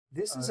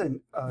This is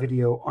a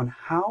video on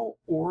how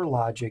OR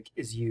logic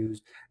is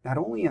used not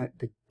only at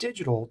the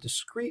digital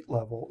discrete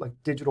level,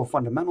 like digital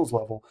fundamentals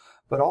level,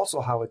 but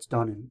also how it's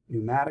done in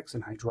pneumatics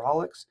and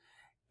hydraulics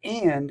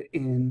and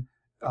in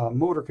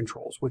motor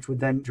controls, which would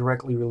then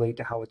directly relate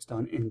to how it's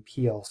done in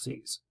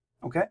PLCs.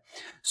 Okay,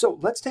 so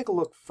let's take a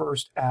look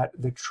first at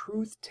the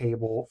truth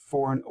table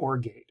for an OR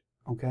gate.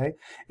 Okay,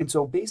 and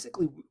so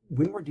basically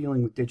when we're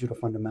dealing with digital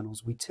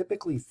fundamentals, we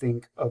typically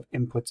think of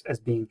inputs as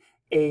being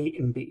A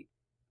and B.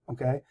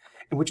 Okay,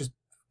 and which is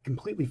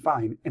completely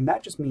fine. And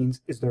that just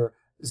means, is there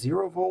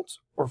 0 volts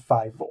or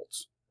 5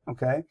 volts?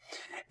 Okay,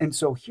 and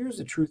so here's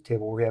the truth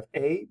table where we have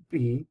A,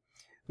 B,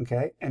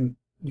 okay, and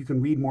you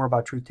can read more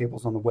about truth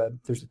tables on the web.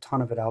 There's a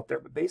ton of it out there,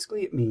 but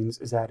basically it means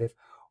is that if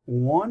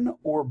one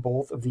or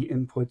both of the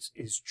inputs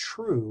is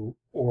true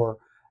or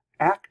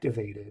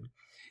activated,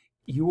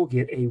 you will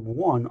get a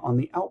 1 on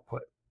the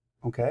output.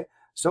 Okay,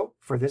 so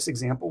for this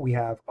example, we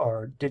have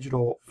our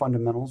digital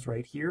fundamentals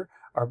right here,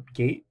 our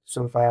gate.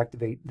 So if I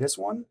activate this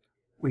one,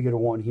 we get a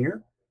 1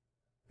 here.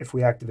 If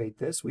we activate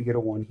this, we get a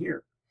 1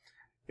 here.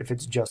 If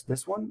it's just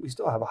this one, we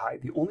still have a high.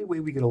 The only way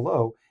we get a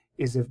low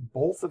is if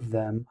both of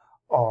them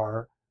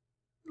are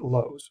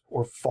lows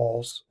or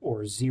false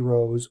or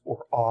zeros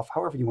or off,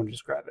 however you want to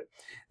describe it.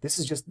 This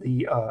is just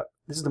the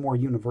this is the more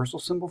universal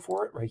symbol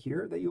for it right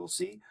here that you will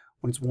see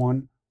when it's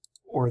one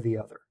or the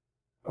other.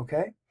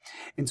 Okay,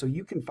 and so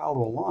you can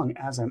follow along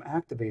as I'm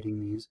activating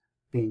these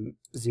being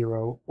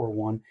 0 or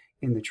 1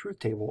 in the truth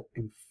table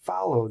and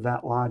follow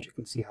that logic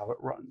and see how it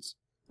runs.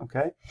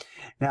 Okay,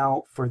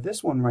 now for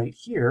this one right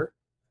here,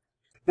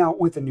 now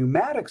with a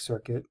pneumatic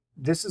circuit,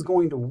 this is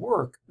going to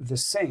work the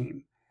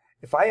same.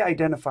 If I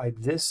identified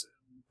this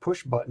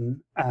push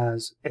button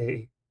as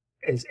A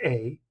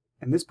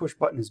and this push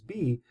button is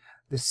B,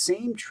 the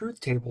same truth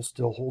table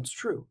still holds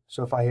true.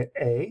 So if I hit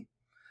A,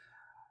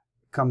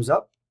 it comes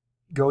up,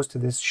 goes to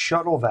this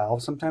shuttle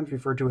valve, sometimes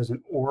referred to as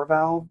an OR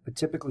valve, but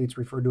typically it's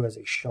referred to as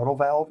a shuttle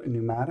valve in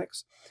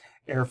pneumatics.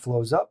 Air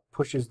flows up,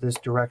 pushes this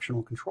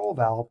directional control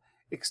valve,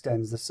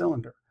 extends the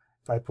cylinder.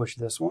 If I push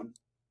this one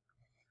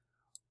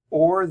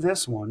or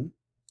this one,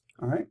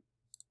 all right,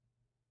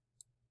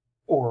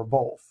 or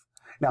both.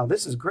 Now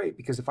this is great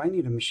because if I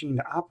need a machine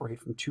to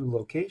operate from 2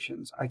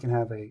 locations, I can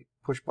have a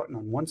push button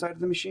on one side of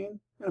the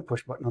machine and a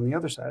push button on the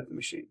other side of the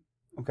machine.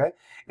 Okay,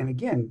 and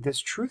again, this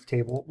truth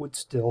table would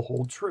still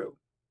hold true.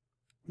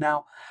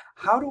 Now,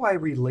 how do I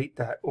relate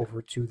that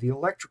over to the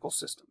electrical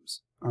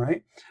systems? All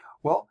right,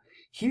 well,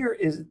 here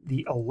is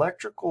the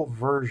electrical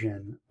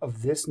version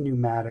of this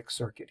pneumatic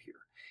circuit here.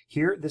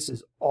 Here, this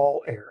is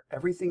all air.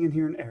 Everything in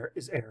here in air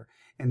is air,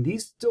 and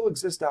these still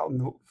exist out in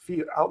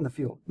the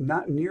field.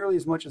 Not nearly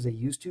as much as they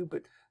used to,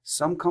 but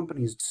some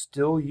companies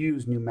still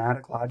use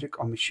pneumatic logic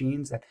on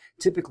machines that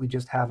typically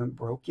just haven't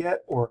broke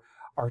yet or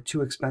are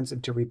too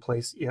expensive to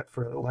replace yet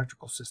for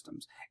electrical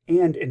systems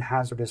and in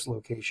hazardous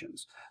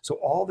locations. So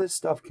all this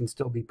stuff can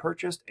still be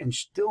purchased and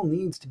still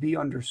needs to be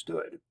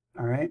understood.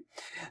 All right.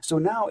 So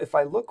now if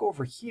I look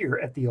over here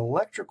at the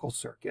electrical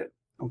circuit,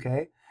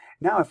 okay,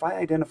 now if I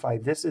identify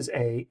this is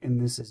A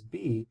and this is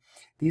B,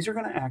 these are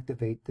going to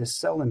activate this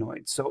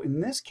solenoid. So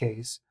in this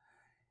case,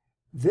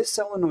 this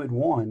solenoid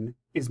 1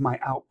 is my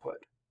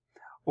output.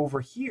 Over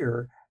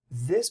here,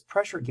 this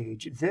pressure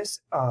gauge, this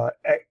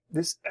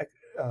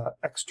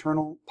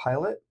external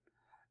pilot,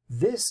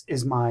 this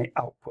is my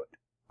output.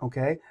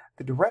 Okay,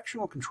 the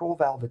directional control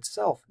valve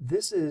itself,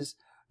 this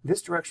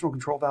directional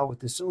control valve with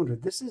the cylinder,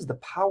 this is the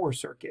power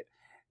circuit.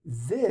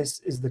 This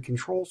is the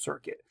control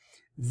circuit.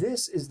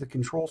 This is the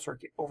control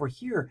circuit. Over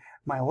here,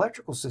 my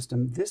electrical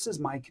system, this is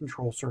my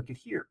control circuit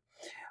here.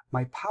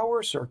 My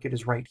power circuit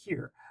is right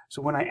here.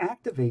 So when I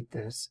activate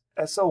this,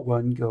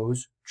 SL1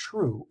 goes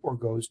true or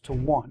goes to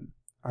 1.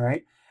 All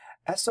right,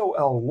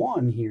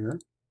 SOL1 here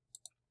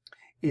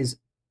is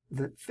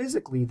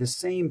physically the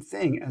same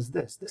thing as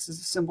this. This is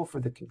a symbol for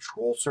the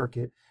control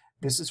circuit.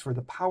 This is for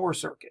the power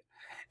circuit.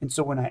 And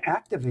so when I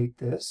activate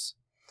this,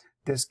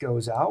 this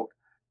goes out.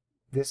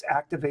 This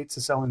activates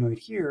the solenoid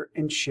here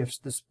and shifts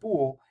the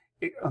spool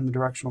on the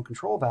directional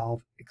control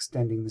valve,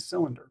 extending the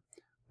cylinder.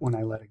 When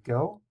I let it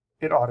go,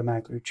 it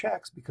automatically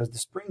checks because the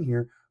spring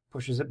here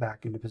pushes it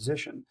back into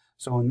position.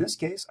 So in this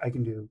case, I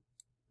can do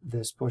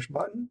this push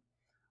button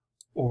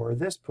or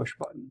this push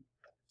button.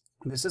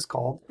 This is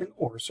called an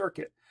OR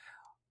circuit.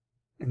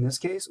 In this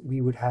case,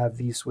 we would have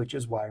these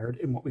switches wired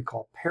in what we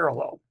call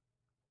parallel.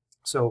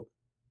 So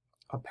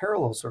a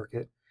parallel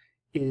circuit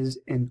is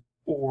an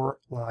OR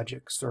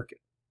logic circuit.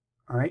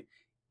 All right,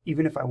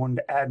 even if I wanted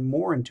to add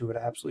more into it,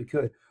 I absolutely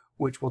could,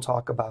 which we'll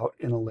talk about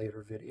in a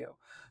later video.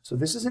 So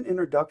this is an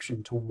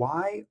introduction to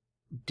why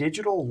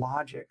digital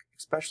logic,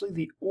 especially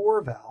the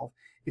OR valve,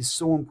 is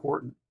so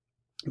important,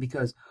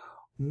 because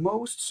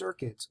most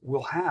circuits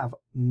will have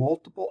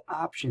multiple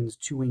options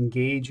to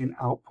engage an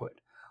output.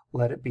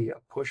 Let it be a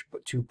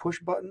two push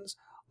buttons,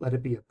 let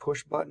it be a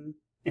push button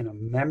in a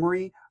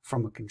memory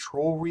from a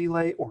control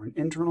relay or an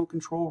internal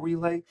control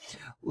relay,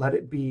 let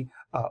it be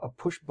a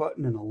push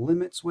button and a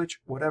limit switch,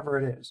 whatever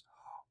it is.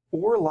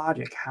 OR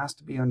logic has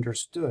to be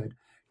understood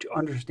to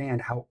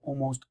understand how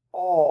almost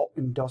all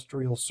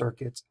industrial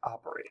circuits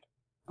operate,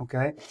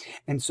 okay?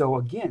 And so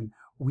again,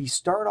 we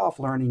start off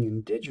learning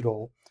in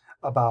digital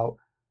about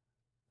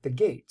the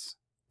gates,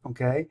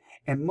 okay?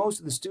 And most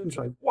of the students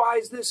are like, why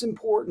is this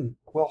important?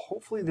 Well,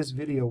 hopefully this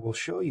video will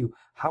show you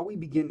how we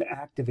begin to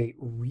activate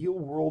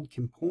real-world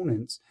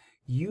components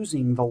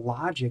using the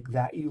logic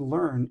that you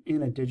learn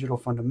in a digital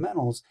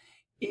fundamentals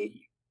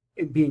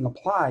being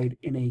applied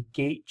in a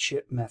gate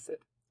chip method.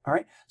 All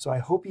right, so I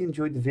hope you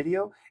enjoyed the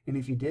video, and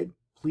if you did,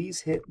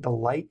 please hit the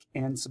like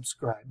and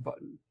subscribe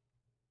button.